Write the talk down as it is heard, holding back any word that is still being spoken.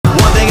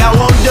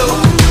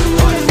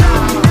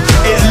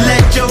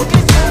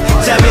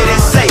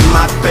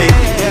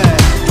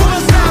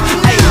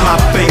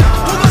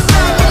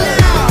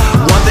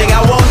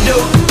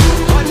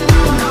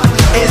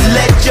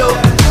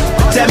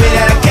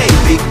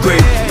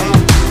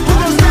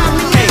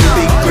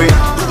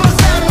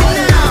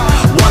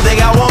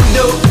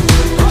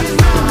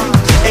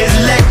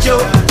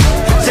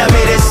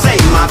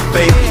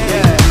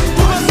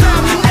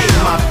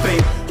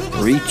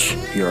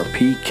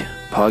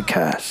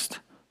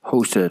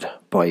hosted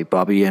by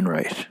Bobby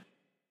Enright.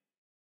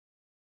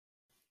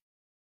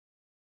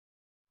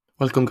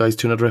 Welcome, guys,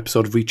 to another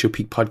episode of Reach Your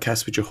Peak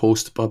podcast with your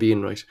host, Bobby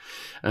Enright.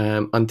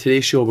 On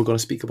today's show, we're going to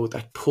speak about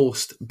that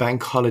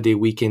post-bank holiday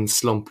weekend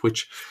slump,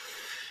 which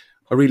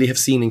I really have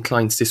seen in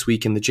clients this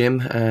week in the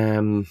gym.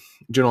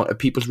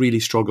 People really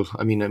struggle.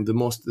 I mean, the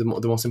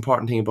most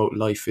important thing about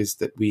life is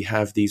that we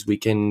have these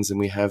weekends and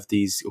we have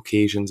these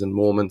occasions and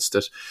moments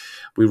that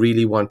we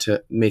really want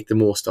to make the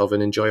most of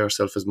and enjoy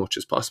ourselves as much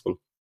as possible.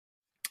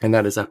 And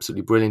that is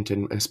absolutely brilliant,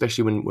 and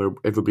especially when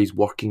everybody's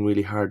working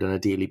really hard on a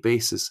daily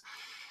basis.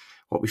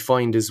 What we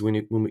find is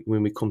when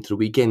we come to the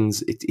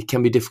weekends, it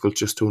can be difficult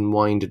just to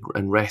unwind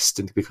and rest,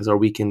 and because our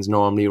weekends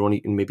normally are only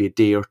in maybe a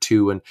day or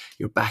two, and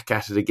you're back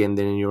at it again,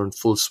 then you're in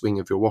full swing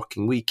of your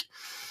working week.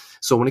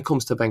 So when it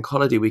comes to bank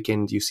holiday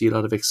weekend, you see a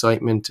lot of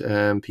excitement.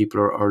 People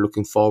are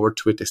looking forward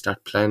to it. They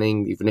start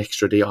planning, even an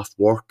extra day off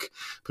work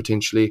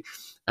potentially.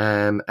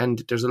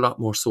 And there's a lot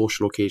more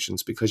social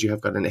occasions because you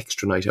have got an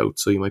extra night out.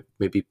 So you might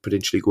maybe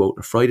potentially go out on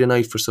a Friday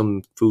night for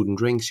some food and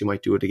drinks. You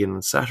might do it again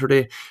on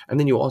Saturday. And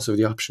then you also have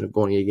the option of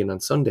going again on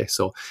Sunday.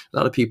 So a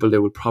lot of people, they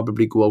will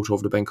probably go out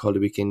over the bank holiday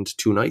weekend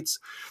 2 nights.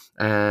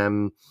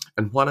 And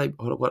what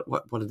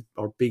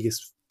our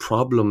biggest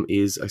problem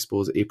is, I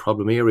suppose, a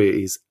problem area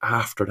is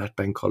after that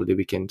bank holiday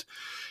weekend.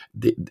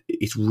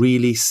 It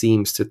really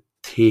seems to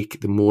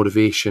take the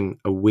motivation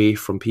away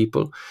from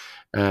people.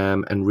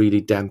 And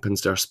really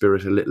dampens their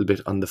spirit a little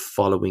bit on the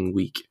following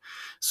week.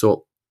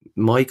 So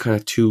my kind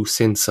of 2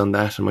 cents on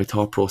that and my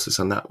thought process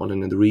on that one,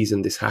 and the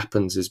reason this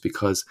happens is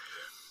because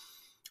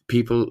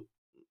people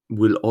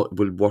will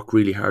work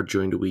really hard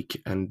during the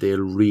week, and they'll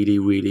really,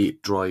 really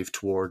drive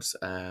towards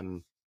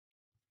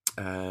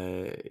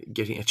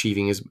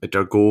achieving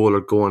their goal, or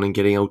going and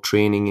getting out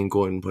training and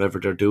going whatever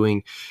they're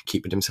doing,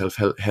 keeping themselves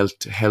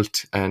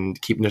health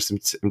and keeping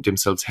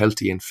themselves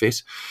healthy and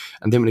fit.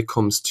 And then when it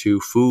comes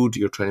to food,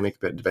 you're trying to make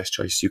the best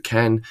choice you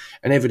can,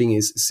 and everything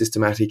is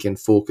systematic and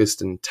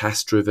focused and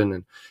task driven,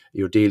 and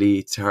your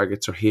daily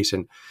targets are hit.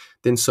 And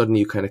then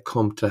suddenly you kind of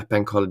come to that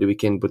bank holiday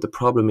weekend. But the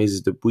problem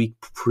is the week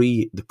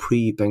pre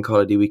bank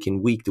holiday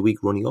weekend week, the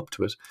week running up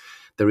to it,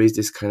 there is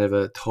this kind of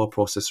a thought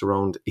process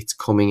around it's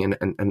coming,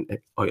 and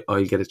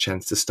I'll get a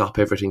chance to stop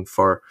everything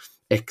for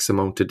X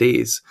amount of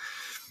days.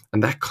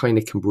 And that kind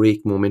of can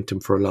break momentum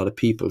for a lot of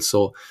people.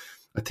 So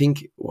I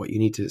think what you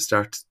need to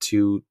start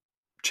to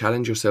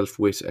challenge yourself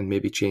with and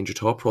maybe change your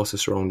thought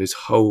process around is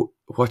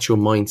what's your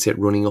mindset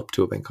running up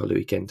to a bank holiday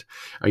weekend?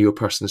 Are you a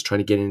person that's trying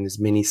to get in as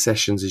many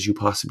sessions as you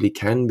possibly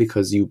can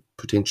because you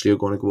potentially are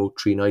going to go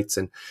out 3 nights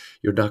and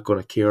you're not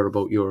going to care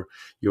about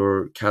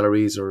your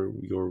calories or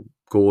your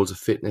goals of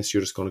fitness?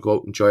 You're just going to go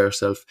out, enjoy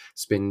yourself,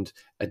 spend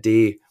a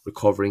day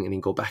recovering, and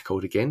then go back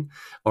out again?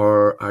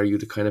 Or are you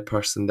the kind of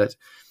person that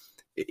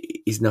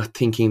is not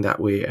thinking that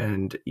way,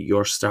 and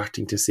you're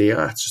starting to say,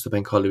 it's just a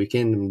bank holiday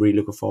weekend, I'm really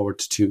looking forward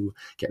to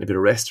getting a bit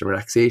of rest and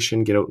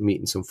relaxation, get out and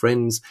meeting some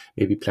friends,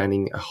 maybe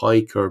planning a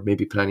hike, or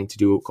maybe planning to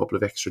do a couple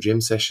of extra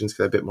gym sessions,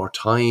 get a bit more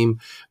time,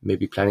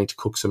 maybe planning to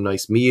cook some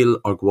nice meal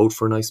or go out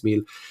for a nice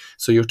meal.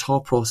 So your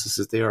thought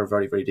processes there are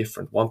very, very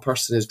different. One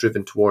person is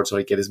driven towards,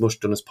 I get as much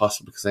done as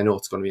possible because I know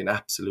it's going to be an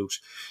absolute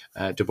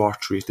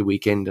debauchery at the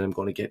weekend, and I'm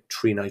going to get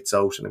 3 nights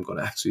out, and I'm going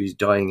to actually be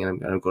dying,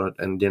 and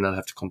and then I'll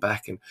have to come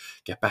back and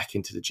get back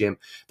into the gym.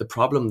 The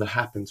problem that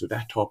happens with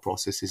that thought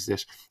process is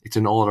that it's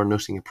an all or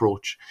nothing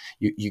approach.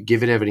 You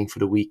give it everything for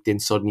the week, then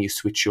suddenly you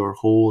switch your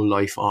whole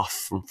life off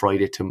from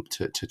Friday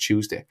to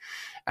Tuesday.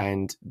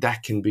 And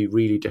that can be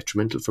really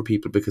detrimental for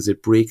people because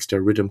it breaks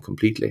their rhythm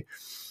completely.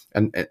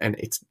 And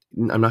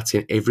I'm not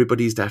saying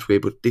everybody's that way,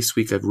 but this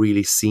week I've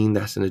really seen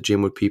that in a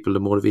gym with people.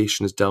 The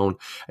motivation is down.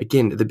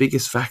 Again, the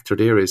biggest factor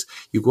there is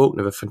you go out and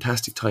have a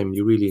fantastic time, and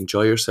you really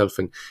enjoy yourself,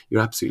 and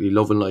you're absolutely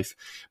loving life.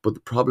 But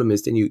the problem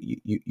is then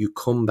you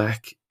come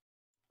back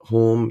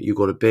home, you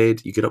go to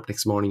bed, you get up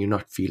next morning, you're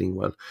not feeling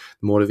well.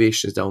 The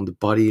motivation is down. The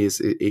body is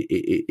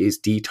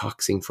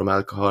detoxing from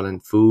alcohol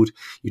and food.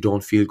 You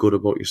don't feel good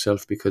about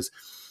yourself because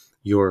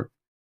you're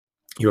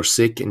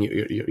sick, and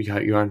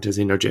you aren't as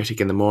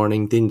energetic in the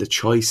morning. Then the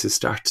choices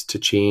start to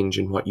change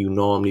in what you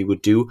normally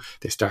would do.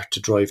 They start to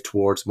drive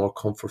towards more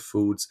comfort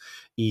foods,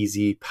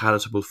 easy,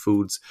 palatable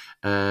foods,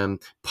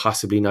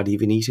 possibly not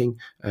even eating,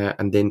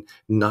 and then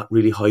not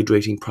really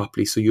hydrating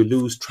properly. So you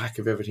lose track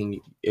of everything,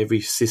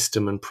 every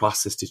system and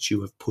process that you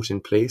have put in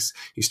place.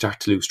 You start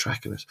to lose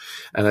track of it.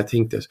 And I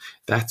think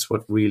that's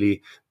what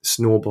really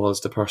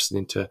snowballs the person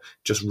into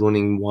just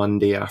running one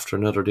day after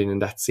another, then in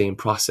that same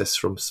process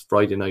from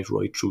Friday night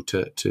right through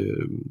to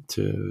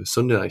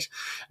Sunday night,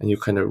 and you're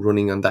kind of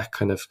running on that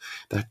kind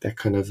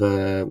of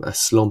a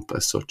slump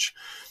as such.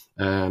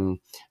 And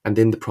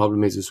then the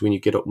problem is when you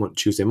get up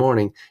Tuesday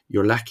morning,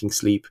 you're lacking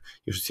sleep.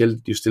 You're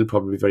still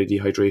probably very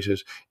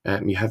dehydrated.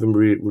 You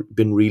haven't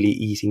been really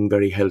eating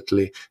very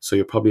healthily, so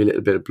you're probably a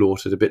little bit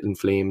bloated, a bit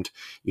inflamed.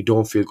 You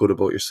don't feel good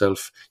about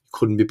yourself. You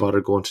couldn't be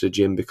bothered going to the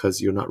gym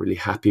because you're not really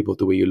happy about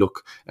the way you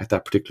look at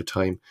that particular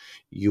time.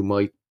 You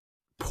might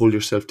pull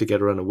yourself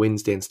together on a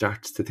Wednesday and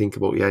start to think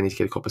about, I need to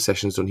get a couple of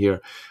sessions done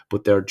here,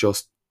 but they're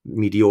just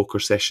mediocre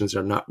sessions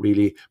are not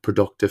really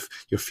productive.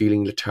 You're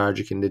feeling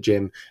lethargic in the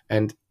gym.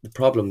 And the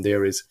problem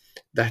there is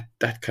that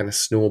kind of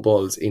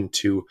snowballs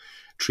into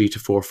 3 to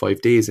 4 or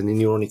 5 days, and then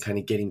you're only kind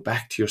of getting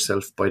back to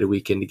yourself by the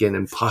weekend again,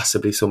 and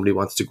possibly somebody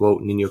wants to go out,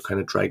 and then you're kind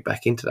of dragged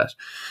back into that.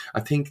 I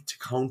think to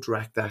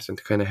counteract that and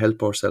to kind of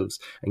help ourselves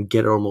and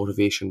get our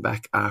motivation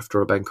back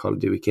after a bank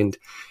holiday weekend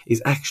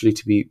is actually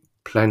to be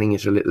planning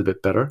it a little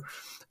bit better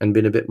and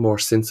being a bit more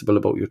sensible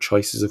about your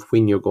choices of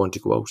when you're going to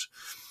go out.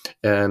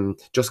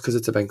 Just because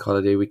it's a bank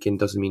holiday weekend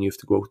doesn't mean you have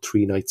to go out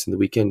 3 nights in the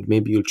weekend.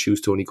 Maybe you'll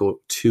choose to only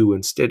go 2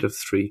 instead of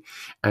 3,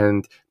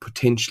 and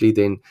potentially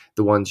then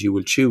the ones you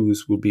will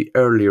choose will be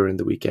earlier in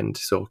the weekend.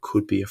 So it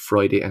could be a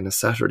Friday and a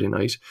Saturday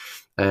night,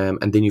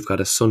 and then you've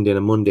got a Sunday and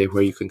a Monday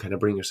where you can kind of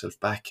bring yourself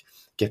back,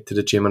 get to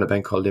the gym on a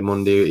bank holiday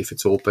Monday if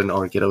it's open,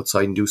 or get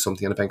outside and do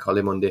something on a bank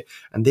holiday Monday,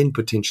 and then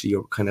potentially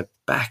you're kind of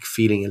back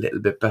feeling a little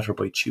bit better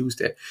by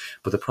Tuesday.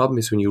 But the problem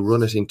is when you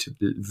run it into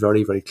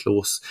very, very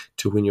close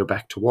to when you're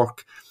back to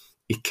work,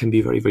 it can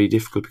be very, very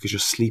difficult because your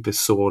sleep is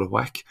so out of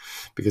whack.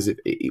 Because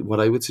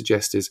what I would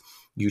suggest is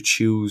you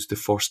choose the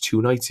first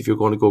 2 nights. If you're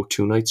going to go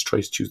 2 nights,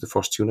 try to choose the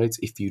first 2 nights.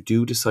 If you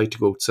do decide to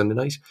go out Sunday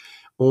night,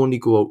 only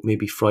go out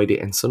maybe Friday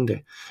and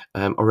Sunday,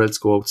 or else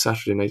go out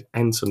Saturday night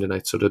and Sunday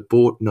night, so that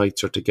both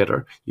nights are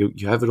together.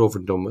 You have it over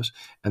and done with,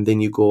 and then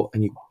you go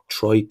and you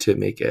try to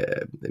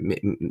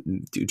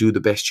do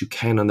the best you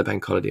can on the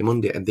bank holiday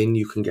Monday, and then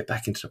you can get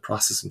back into the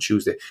process on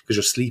Tuesday because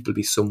your sleep will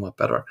be somewhat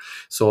better.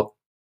 So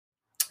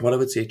what I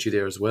would say to you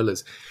there as well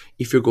is,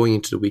 if you're going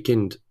into the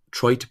weekend,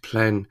 try to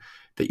plan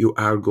that you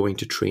are going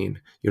to train.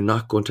 You're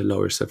not going to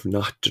allow yourself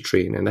not to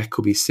train. And that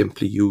could be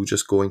simply you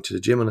just going to the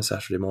gym on a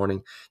Saturday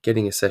morning,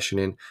 getting a session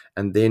in,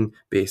 and then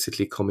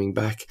basically coming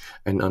back.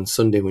 And on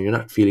Sunday, when you're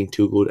not feeling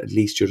too good, at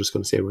least you're just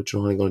going to say, well, you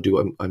know what I'm going to do?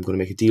 I'm going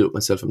to make a deal with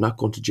myself. I'm not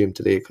going to gym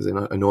today because I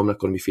know I'm not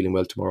going to be feeling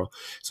well tomorrow.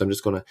 So I'm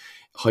just going to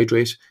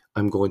hydrate.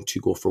 I'm going to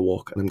go for a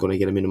walk, and I'm going to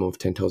get a minimum of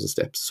 10,000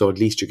 steps. So at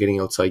least you're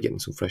getting outside, getting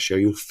some fresh air.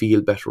 You'll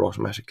feel better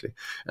automatically.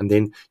 And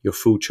then your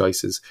food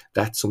choices,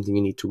 that's something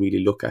you need to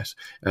really look at.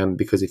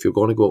 Because if you're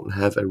going to go out and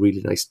have a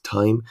really nice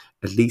time,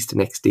 at least the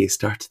next day,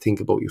 start to think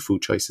about your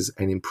food choices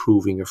and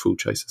improving your food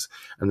choices.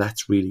 And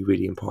that's really,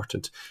 really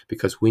important,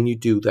 because when you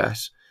do that,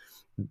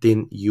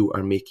 then you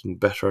are making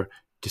better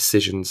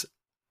decisions,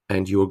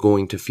 and you are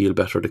going to feel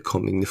better the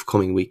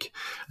coming week.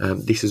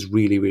 This is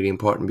really, really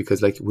important, because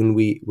like when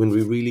we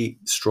really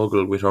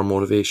struggle with our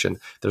motivation,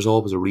 there's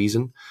always a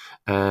reason.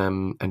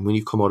 And when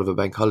you come out of a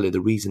bank holiday,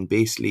 the reason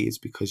basically is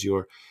because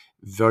you're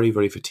very,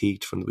 very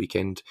fatigued from the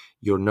weekend.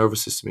 Your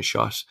nervous system is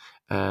shot.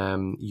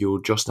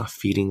 You're just not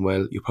feeling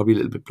well. You're probably a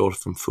little bit bloated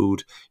from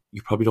food.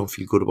 You probably don't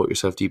feel good about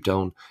yourself deep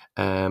down.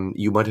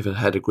 You might have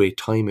had a great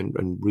time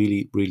and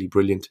really, really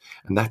brilliant,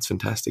 and that's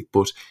fantastic,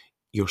 but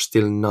you're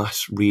still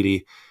not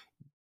really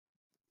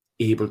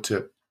able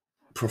to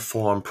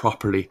perform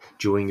properly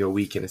during your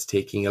week, and it's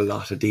taking a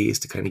lot of days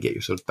to kind of get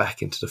yourself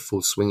back into the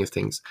full swing of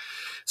things.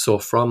 So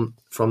from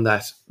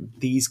that,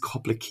 these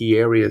couple of key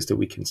areas that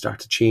we can start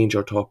to change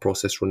our thought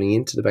process running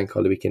into the bank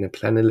holiday weekend and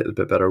plan a little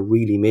bit better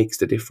really makes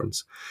the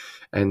difference.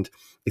 And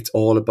it's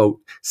all about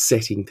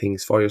setting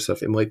things for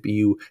yourself. It might be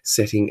you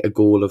setting a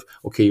goal of,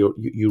 okay,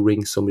 you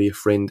ring somebody, a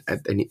friend,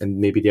 and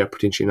maybe they're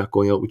potentially not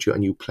going out with you,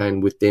 and you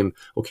plan with them,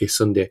 okay,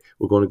 Sunday,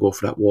 we're going to go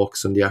for that walk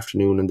Sunday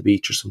afternoon on the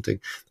beach or something,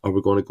 or we're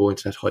going to go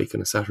into that hike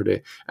on a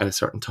Saturday at a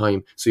certain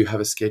time. So you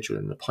have a schedule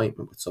and an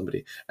appointment with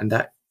somebody, and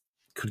that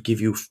could give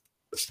you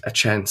a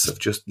chance of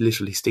just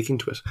literally sticking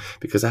to it,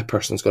 because that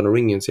person's going to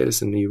ring you and say,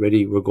 listen, are you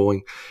ready? We're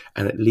going.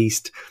 And at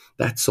least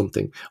that's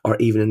something. Or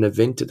even an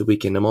event at the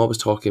weekend. I'm always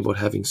talking about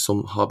having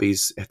some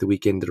hobbies at the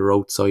weekend that are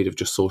outside of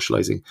just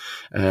socializing.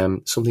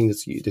 Something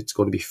that's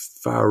going to be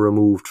far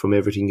removed from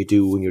everything you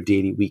do in your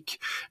daily week.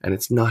 And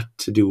it's not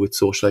to do with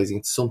socializing.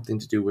 It's something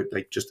to do with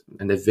like just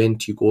an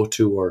event you go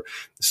to, or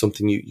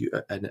something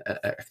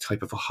a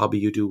type of a hobby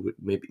you do,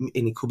 maybe,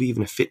 and it could be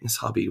even a fitness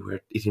hobby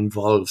where it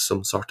involves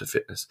some sort of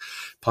fitness.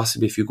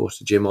 Possibly if you go to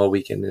the gym all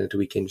weekend, and at the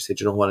weekend you say,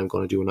 you know what, I'm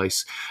going to do a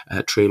nice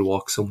trail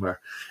walk somewhere,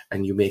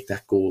 and you make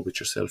that goal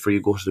with yourself. Or you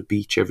go to the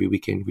beach every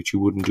weekend, which you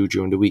wouldn't do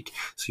during the week.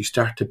 So you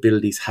start to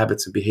build these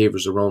habits and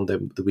behaviours around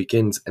the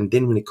weekends, and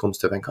then when it comes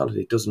to a bank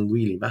holiday, it doesn't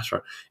really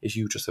matter if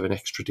you just have an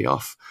extra day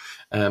off.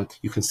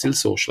 You can still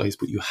socialise,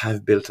 but you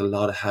have built a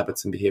lot of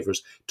habits and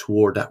behaviours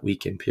toward that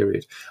weekend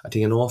period. I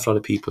think an awful lot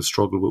of people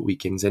struggle with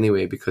weekends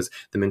anyway, because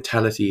the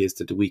mentality is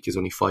that the week is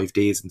only 5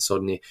 days, and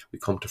suddenly we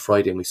come to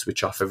Friday and we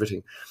switch off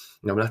everything.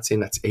 Now, I'm not saying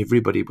that's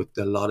everybody, but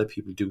a lot of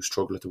people do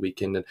struggle at the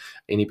weekend. And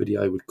anybody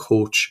I would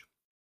coach,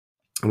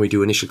 and we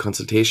do initial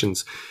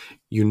consultations,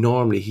 you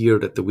normally hear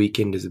that the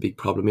weekend is a big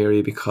problem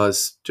area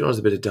because there's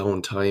a bit of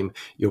downtime.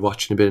 You're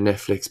watching a bit of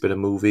Netflix, a bit of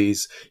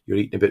movies, you're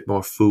eating a bit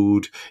more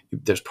food.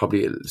 There's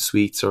probably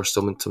sweets or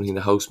something in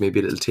the house, maybe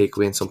a little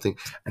takeaway and something.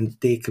 And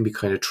they can be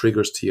kind of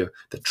triggers to you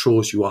that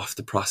throws you off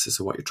the process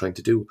of what you're trying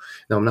to do.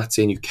 Now, I'm not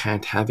saying you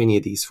can't have any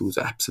of these foods.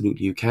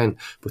 Absolutely you can.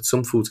 But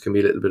some foods can be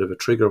a little bit of a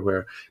trigger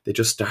where they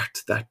just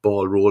start that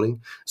ball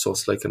rolling. So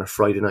it's like on a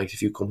Friday night,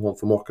 if you come home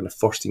from work and the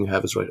first thing you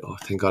have is, right, oh,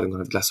 thank God I'm going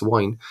to have a glass of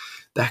wine.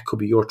 that could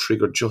be your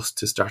trigger just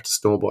to start to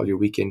snowball your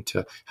weekend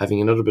to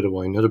having another bit of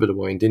wine,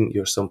 then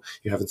you're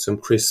having some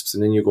crisps,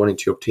 and then you're going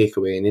into your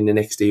takeaway, and then the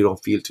next day you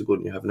don't feel too good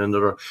and you're having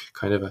another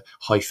kind of a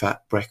high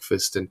fat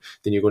breakfast, and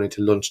then you're going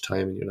into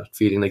lunchtime and you're not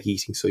feeling like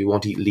eating, so you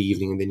won't eat in the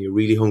evening, and then you're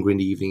really hungry in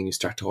the evening and you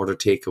start to order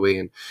takeaway.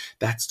 And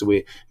that's the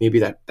way maybe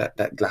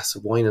that glass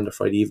of wine on the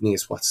Friday evening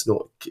is what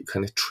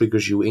kind of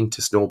triggers you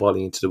into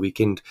snowballing into the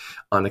weekend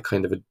on a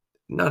kind of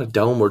not a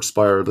downward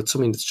spiral, but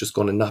something that's just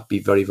going to not be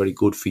very, very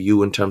good for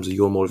you in terms of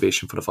your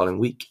motivation for the following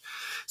week.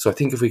 So I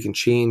think if we can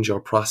change our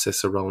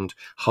process around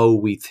how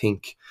we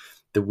think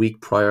the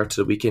week prior to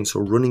the weekend, so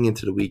running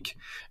into the week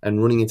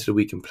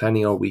and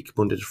planning our week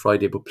Monday to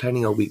Friday, but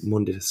planning our week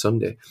Monday to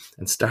Sunday,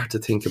 and start to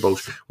think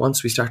about,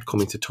 once we start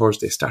coming to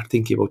Thursday, start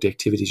thinking about the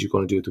activities you're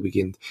going to do at the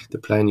weekend, the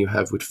plan you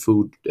have with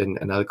food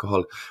and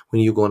alcohol.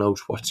 When you're going out,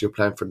 what's your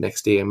plan for the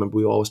next day? I remember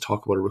we always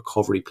talk about a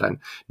recovery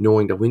plan,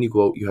 knowing that when you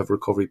go out, you have a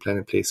recovery plan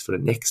in place for the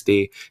next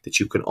day that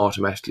you can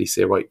automatically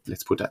say, right,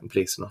 let's put that in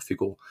place, and off you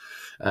go.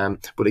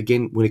 But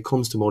again, when it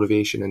comes to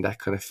motivation and that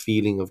kind of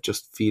feeling of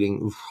just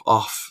feeling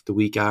off the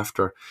week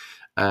after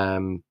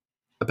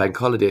a bank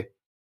holiday,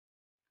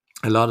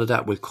 a lot of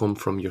that will come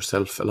from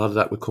yourself. A lot of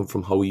that will come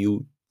from how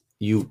you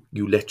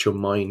let your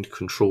mind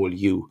control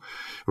you.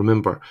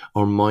 Remember,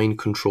 our mind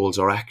controls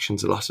our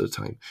actions a lot of the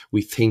time.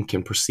 We think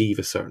and perceive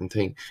a certain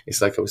thing.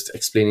 It's like I was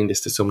explaining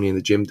this to somebody in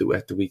the gym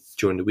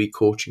during the week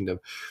coaching them,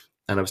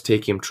 and I was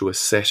taking him through a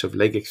set of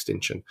leg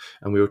extension,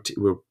 and we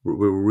were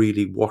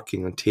really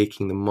working on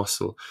taking the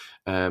muscle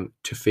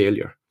to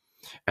failure.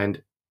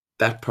 And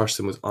that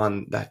person was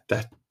on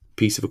that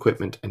piece of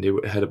equipment, and they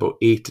had about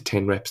 8 to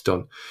 10 reps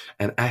done.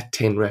 And at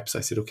 10 reps, I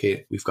said,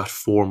 okay, we've got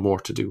 4 more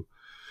to do.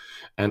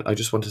 And I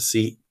just want to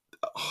see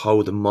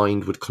how the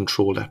mind would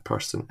control that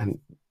person. And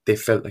they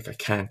felt like, I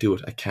can't do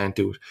it.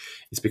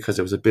 It's because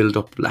there was a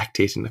build-up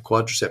lactate in the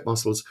quadricep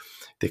muscles.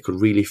 They could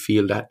really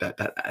feel that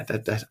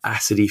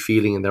acidy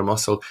feeling in their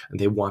muscle, and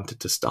they wanted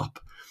to stop.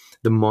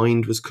 The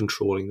mind was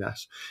controlling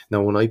that.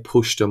 Now, when I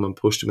pushed them and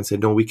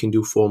said, no, we can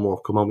do 4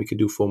 more. Come on, we can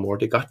do 4 more.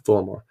 They got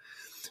 4 more.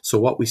 So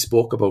what we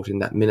spoke about in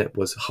that minute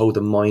was how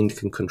the mind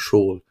can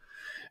control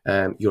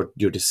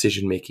your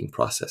decision-making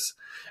process.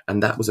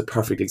 And that was a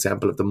perfect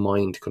example of the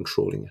mind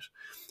controlling it.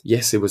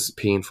 Yes, it was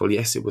painful.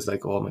 Yes, it was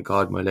like, oh my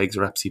God, my legs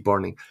are absolutely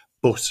burning.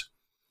 But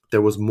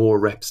there was more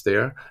reps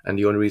there. And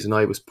the only reason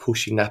I was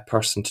pushing that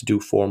person to do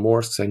 4 more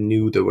is because I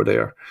knew they were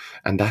there.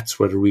 And that's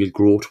where the real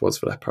growth was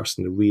for that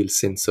person, the real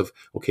sense of,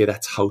 okay,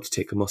 that's how to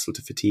take a muscle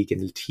to fatigue,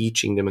 and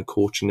teaching them and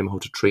coaching them how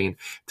to train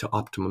to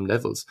optimum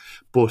levels.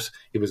 But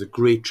it was a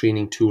great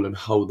training tool on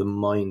how the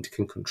mind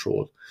can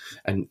control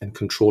and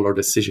control our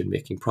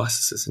decision-making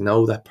processes. And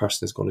now that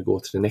person is going to go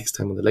to the next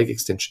time on the leg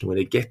extension. When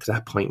they get to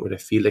that point where they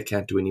feel they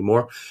can't do any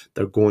more,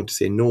 they're going to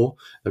say no,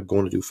 they're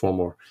going to do 4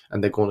 more.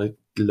 And they're going to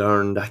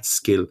learn that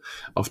skill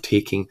of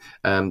taking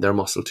their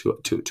muscle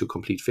to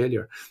complete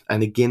failure.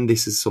 And again,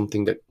 this is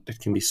something that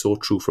can be so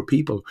true for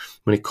people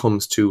when it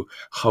comes to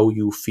how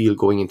you feel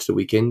going into the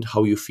weekend,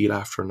 how you feel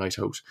after a night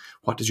out.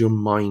 What does your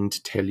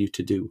mind tell you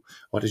to do?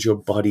 What does your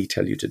body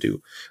tell you to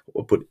do?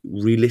 But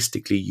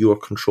realistically, you're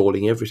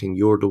controlling everything.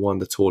 You're the one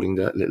that's holding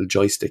that little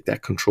joystick,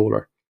 that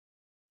controller.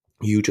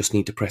 You just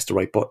need to press the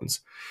right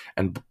buttons.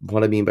 And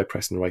what I mean by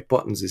pressing the right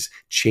buttons is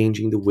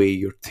changing the way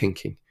you're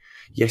thinking.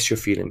 Yes, you're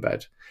feeling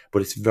bad,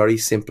 but it's very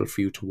simple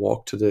for you to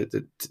walk to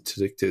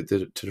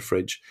the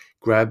fridge,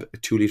 grab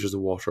 2 liters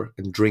of water,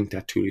 and drink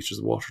that 2 liters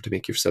of water to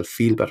make yourself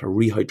feel better,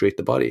 rehydrate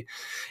the body.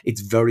 It's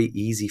very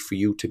easy for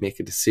you to make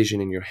a decision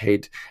in your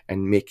head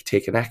and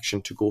take an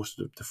action to go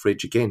to the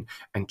fridge again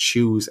and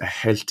choose a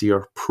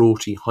healthier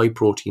high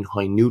protein,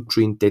 high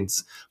nutrient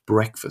dense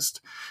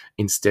breakfast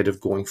instead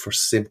of going for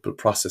simple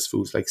processed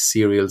foods like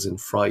cereals and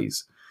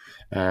fries.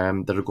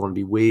 That are going to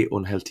be way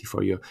unhealthy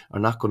for you, are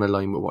not going to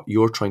align with what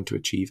you're trying to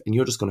achieve, and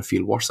you're just going to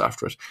feel worse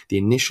after it. The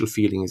initial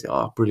feeling is,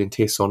 oh, brilliant,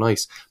 tastes so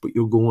nice, but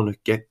you're going to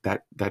get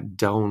that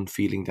down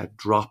feeling, that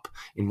drop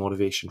in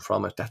motivation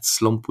from it, that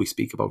slump we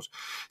speak about.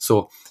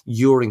 So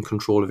you're in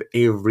control of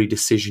every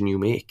decision you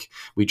make.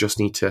 We just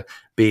need to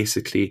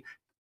basically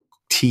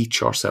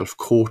teach ourselves,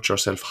 coach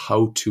ourselves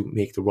how to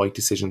make the right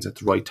decisions at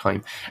the right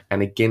time.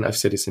 And again, I've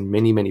said this in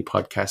many, many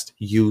podcasts,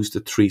 use the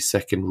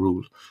 3-second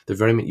rule. The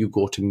very minute you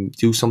go to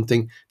do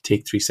something,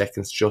 take 3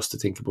 seconds just to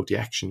think about the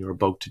action you're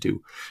about to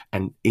do.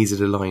 And is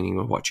it aligning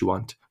with what you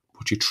want,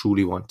 what you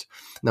truly want?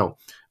 Now,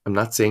 I'm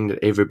not saying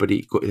that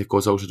everybody that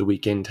goes out at the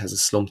weekend has a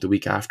slump the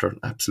week after.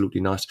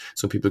 Absolutely not.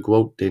 Some people go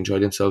out, they enjoy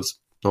themselves,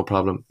 no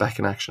problem, back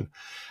in action.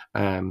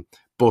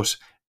 But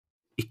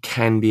it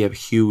can be a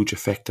huge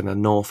effect on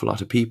an awful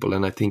lot of people.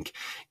 And I think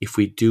if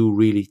we do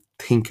really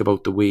think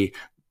about the way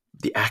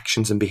the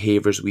actions and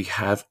behaviours we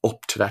have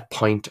up to that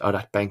point, or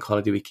that bank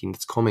holiday weekend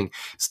that's coming,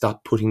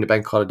 stop putting the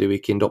bank holiday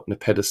weekend up on a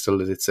pedestal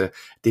that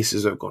this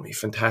is going to be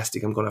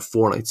fantastic, I'm going to have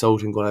 4 nights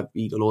out, I'm going to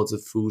eat loads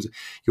of food.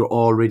 You're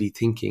already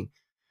thinking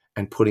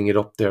and putting it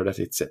up there that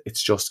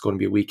it's just going to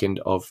be a weekend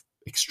of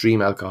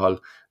extreme alcohol,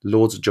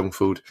 loads of junk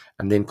food,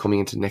 and then coming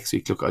into next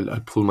week, look, I'll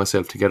pull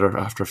myself together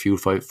after 3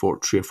 or 4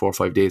 or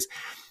 5 days.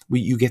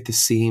 you get the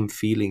same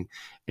feeling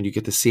and you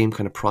get the same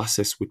kind of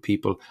process with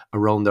people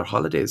around their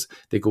holidays.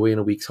 They go in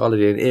a week's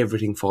holiday and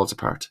everything falls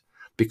apart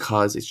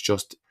because it's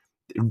just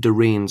the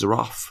reins are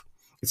off.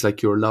 It's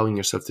like you're allowing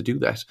yourself to do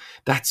that.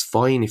 That's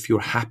fine if you're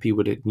happy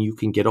with it and you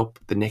can get up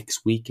the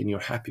next week and you're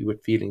happy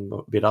with feeling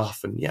a bit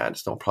off and yeah,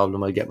 it's no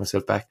problem, I'll get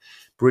myself back.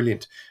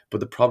 Brilliant. But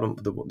the problem,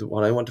 the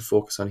what I want to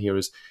focus on here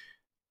is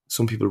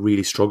some people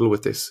really struggle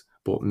with this,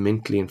 both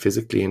mentally and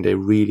physically, and they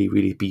really,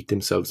 really beat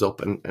themselves up.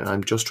 And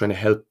I'm just trying to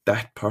help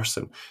that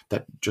person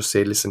that just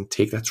say, listen,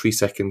 take that 3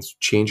 seconds,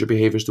 change your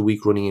behaviors the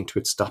week running into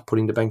it, stop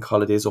putting the bank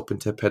holidays up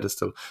into a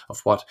pedestal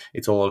of what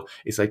it's all.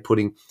 It's like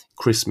putting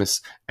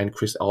Christmas and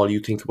all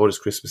you think about is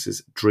Christmas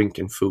is drink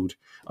and food.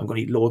 I'm going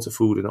to eat loads of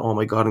food and oh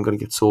my God, I'm going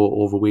to get so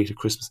overweight at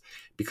Christmas,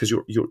 because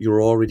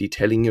you're already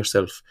telling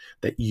yourself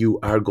that you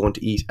are going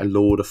to eat a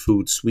load of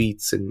food,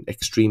 sweets and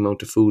extreme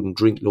amount of food and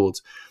drink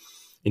loads,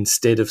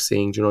 instead of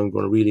saying, I'm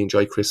going to really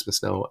enjoy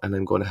Christmas now and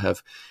I'm going to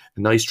have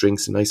nice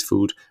drinks and nice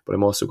food, but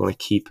I'm also going to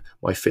keep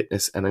my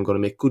fitness and I'm going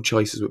to make good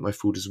choices with my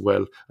food as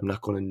well. I'm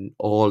not going to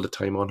all the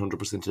time,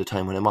 100% of the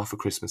time when I'm off for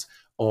Christmas,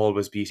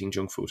 always be eating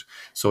junk food.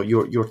 So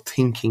you're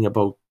thinking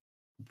about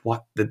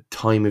what the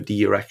time of the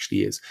year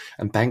actually is.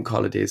 And bank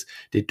holidays,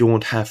 they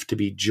don't have to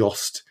be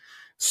just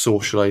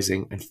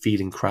socializing and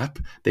feeling crap.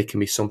 They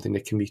can be something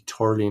that can be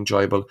thoroughly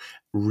enjoyable,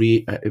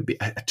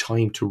 a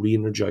time to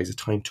re-energize, a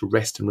time to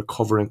rest and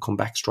recover and come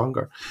back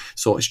stronger.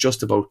 So it's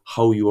just about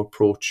how you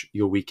approach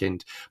your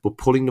weekend. But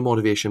pulling the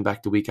motivation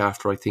back the week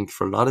after, I think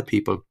for a lot of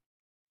people,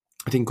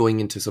 I think going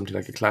into something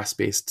like a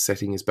class-based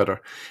setting is better.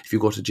 If you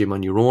go to gym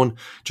on your own,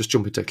 just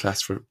jump into a class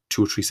for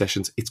 2 or 3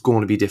 sessions. It's going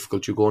to be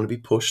difficult. You're going to be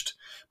pushed,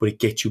 but it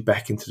gets you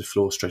back into the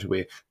flow straight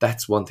away.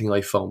 That's one thing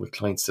I found with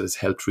clients that has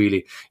helped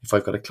really. If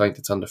I've got a client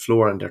that's on the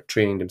floor and they're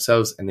training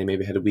themselves and they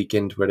maybe had a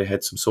weekend where they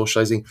had some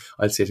socializing,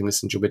 I'll say to them,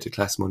 listen, jump into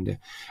class Monday,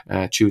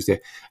 Tuesday,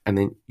 and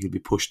then you'll be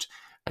pushed.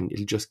 And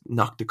it'll just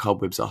knock the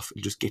cobwebs off.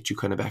 It'll just get you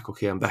kind of back.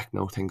 Okay, I'm back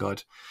now, thank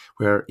God.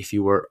 Where if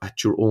you were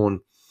at your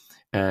own,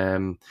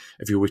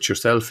 if you're with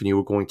yourself and you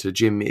were going to the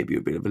gym, maybe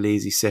a bit of a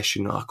lazy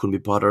session, I couldn't be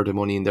bothered, I'm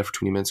only in there for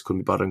 20 minutes,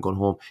 couldn't be bothered and going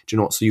home.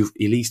 So you've,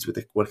 at least with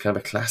what kind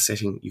of a class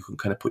setting, you can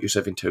kind of put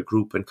yourself into a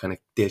group and kind of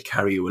they'll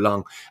carry you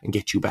along and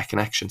get you back in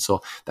action.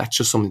 So that's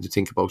just something to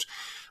think about.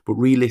 But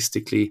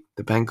realistically,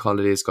 the bank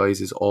holidays,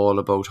 guys, is all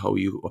about how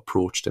you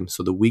approach them.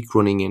 So the week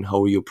running in,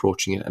 how are you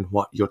approaching it and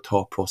what your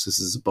thought process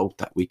is about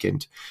that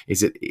weekend.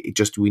 Is it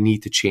just, we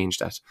need to change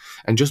that.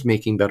 And just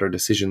making better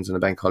decisions on a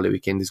bank holiday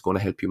weekend is going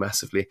to help you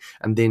massively.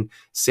 And then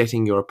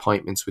setting your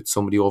appointments with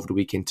somebody over the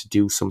weekend to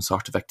do some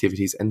sort of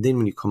activities. And then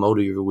when you come out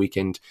of your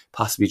weekend,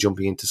 possibly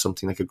jumping into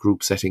something like a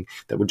group setting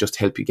that would just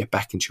help you get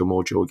back into your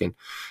mojo again.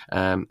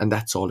 And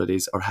that's all it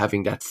is. Or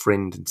having that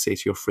friend and say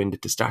to your friend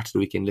at the start of the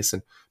weekend,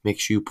 listen, make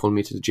sure you pull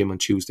me to the gym on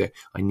Tuesday.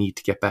 I need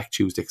to get back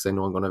Tuesday because I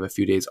know I'm going to have a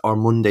few days, or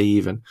Monday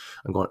even.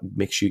 I'm going to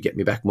make sure you get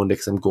me back Monday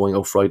because I'm going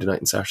out Friday night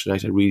and Saturday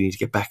night. I really need to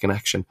get back in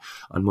action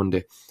on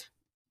Monday.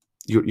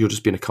 You're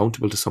just being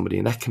accountable to somebody,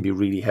 and that can be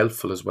really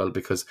helpful as well,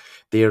 because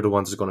they're the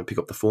ones who's going to pick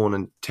up the phone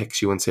and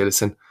text you and say,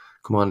 listen,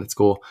 come on, let's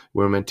go.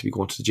 We're meant to be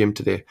going to the gym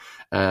today.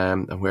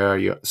 And where are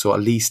you? So at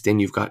least then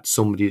you've got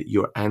somebody that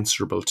you're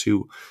answerable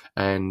to,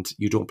 and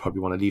you don't probably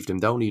want to leave them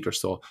down either.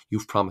 So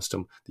you've promised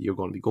them that you're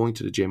going to be going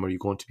to the gym, or you're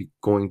going to be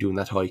doing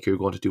that hike, or you're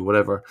going to do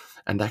whatever.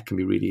 And that can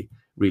be really,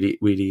 really,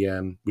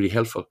 really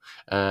helpful.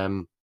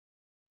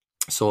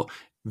 So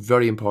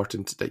very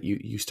important that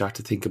you start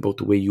to think about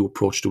the way you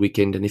approach the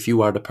weekend. And if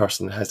you are the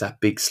person that has that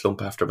big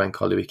slump after bank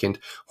holiday weekend,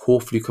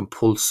 hopefully you can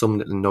pull some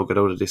little nugget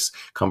out of this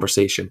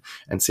conversation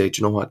and say,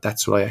 do you know what,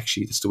 that's the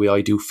way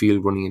I do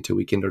feel running into a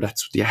weekend, or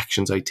that's the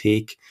actions I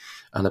take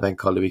on a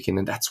bank holiday weekend,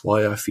 and that's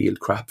why I feel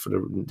crap for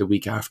the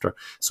week after.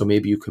 So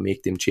maybe you can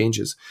make them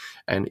changes.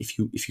 And if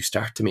you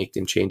start to make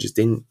them changes,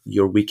 then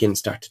your weekends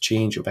start to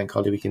change. Your bank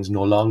holiday weekends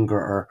no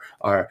longer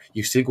are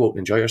you still go out and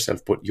enjoy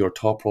yourself, but your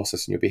thought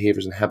process and your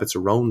behaviors and habits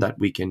around that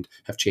weekend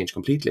have changed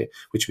completely,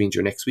 which means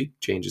your next week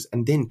changes.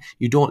 And then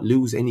you don't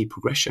lose any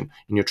progression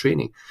in your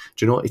training.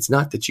 Do you know, it's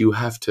not that you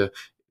have to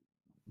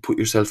put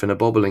yourself in a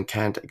bubble and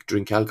can't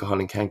drink alcohol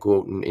and can't go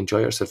out and enjoy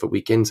yourself at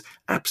weekends.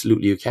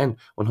 Absolutely you can,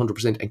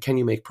 100%. And can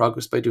you make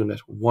progress by doing that?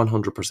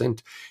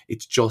 100%.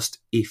 It's just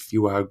if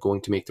you are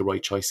going to make the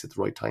right choice at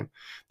the right time.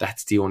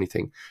 That's the only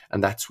thing.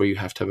 And that's where you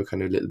have to have a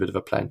kind of little bit of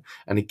a plan.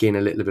 And again,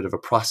 a little bit of a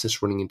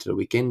process running into the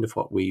weekend of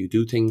what way you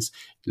do things.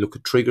 Look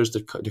at triggers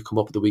that come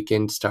up at the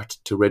weekend, start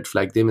to red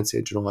flag them and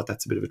say, do you know what,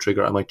 that's a bit of a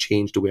trigger. I might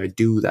change the way I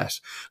do that.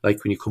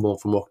 Like when you come home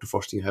from work, the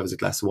first thing you have is a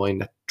glass of wine.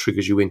 That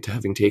triggers you into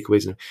having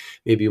takeaways. And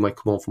maybe you might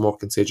come home from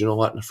work and say, do you know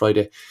what, on a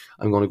Friday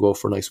I'm going to go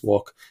for a nice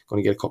walk,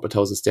 going to get a couple of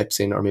thousand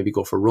steps in, or maybe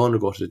go for a run or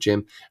go to the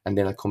gym, and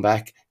then I come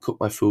back, cook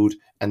my food,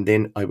 and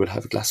then I will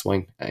have a glass of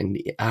wine and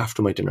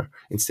after my dinner.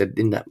 Instead,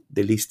 in that,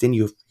 at least then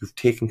you've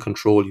taken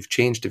control, you've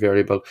changed the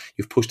variable,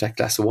 you've pushed that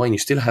glass of wine, you're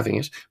still having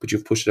it, but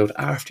you've pushed it out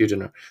after your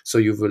dinner, so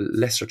you've a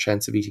lesser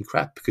chance of eating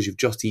crap because you've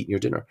just eaten your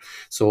dinner.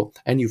 So,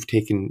 and you've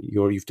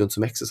done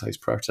some exercise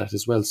prior to that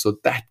as well. So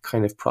that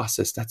kind of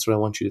process, that's what I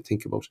want you to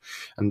think about,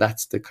 and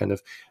that's the kind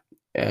of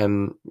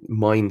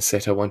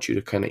mindset I want you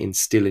to kind of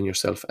instill in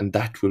yourself, and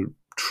that will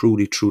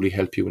truly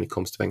help you when it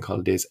comes to bank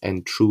holidays,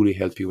 and truly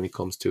help you when it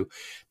comes to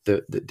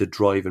the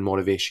drive and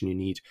motivation you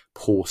need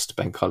post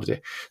bank holiday.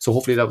 So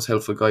hopefully that was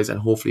helpful, guys, and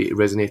hopefully it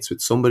resonates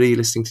with somebody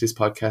listening to this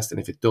podcast. And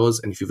if it does,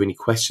 and if you have any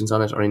questions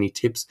on it or any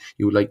tips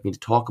you would like me to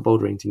talk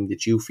about, or anything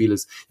that you feel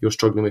is you're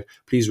struggling with,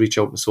 please reach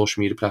out on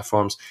social media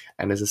platforms.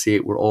 And as I say,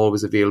 we're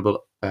always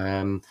available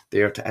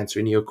there to answer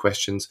any of your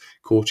questions.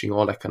 Coaching,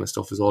 all that kind of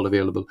stuff is all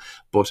available.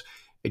 But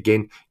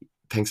again,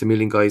 thanks a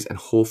million, guys, and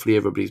hopefully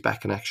everybody's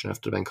back in action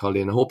after the bank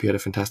holiday. And I hope you had a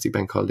fantastic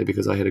bank holiday,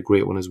 because I had a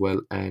great one as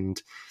well.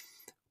 And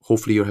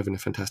hopefully you're having a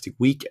fantastic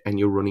week, and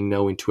you're running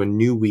now into a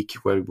new week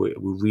where we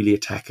really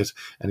attack it.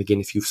 And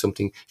again, if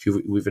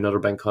we've another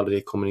bank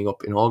holiday coming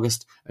up in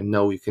August, and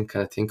now you can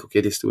kind of think, okay,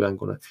 this is the way I'm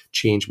going to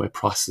change my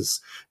process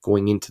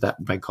going into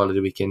that bank holiday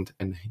weekend,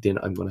 and then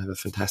I'm going to have a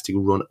fantastic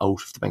run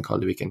out of the bank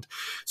holiday weekend.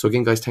 So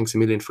again, guys, thanks a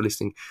million for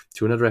listening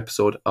to another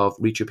episode of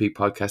Reach Your Peak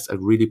Podcast.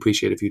 I'd really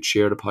appreciate if you'd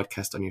share the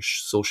podcast on your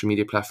social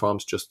media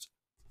platforms. Just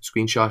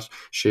screenshot,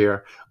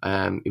 share.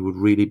 It would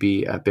really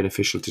be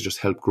beneficial to just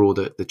help grow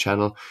the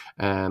channel.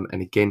 And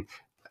again,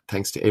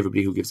 thanks to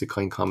everybody who gives the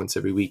kind comments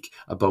every week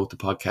about the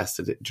podcast.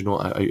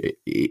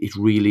 It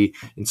really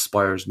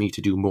inspires me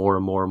to do more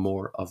and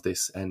more of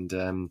this. And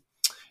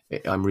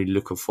I'm really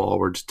looking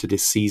forward to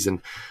this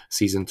season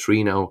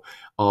 3 now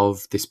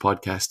of this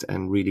podcast,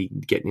 and really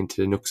getting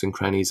into the nooks and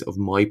crannies of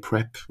my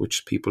prep,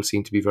 which people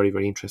seem to be very,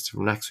 very interested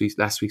from last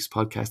week's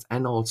podcast,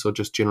 and also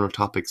just general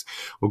topics.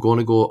 We're going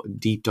to go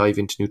deep dive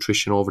into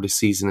nutrition over the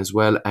season as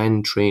well,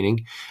 and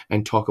training,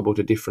 and talk about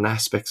the different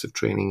aspects of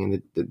training,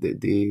 and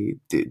the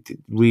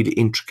really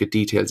intricate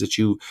details that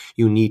you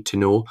need to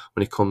know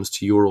when it comes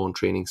to your own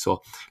training.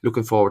 So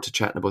looking forward to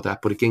chatting about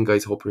that. But again,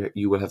 guys, hope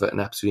you will have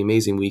an absolutely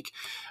amazing week,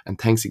 and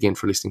thanks again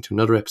for listening to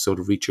another episode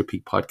of Reach Your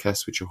Peak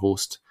Podcast with your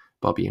host,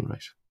 Bobby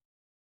Enright.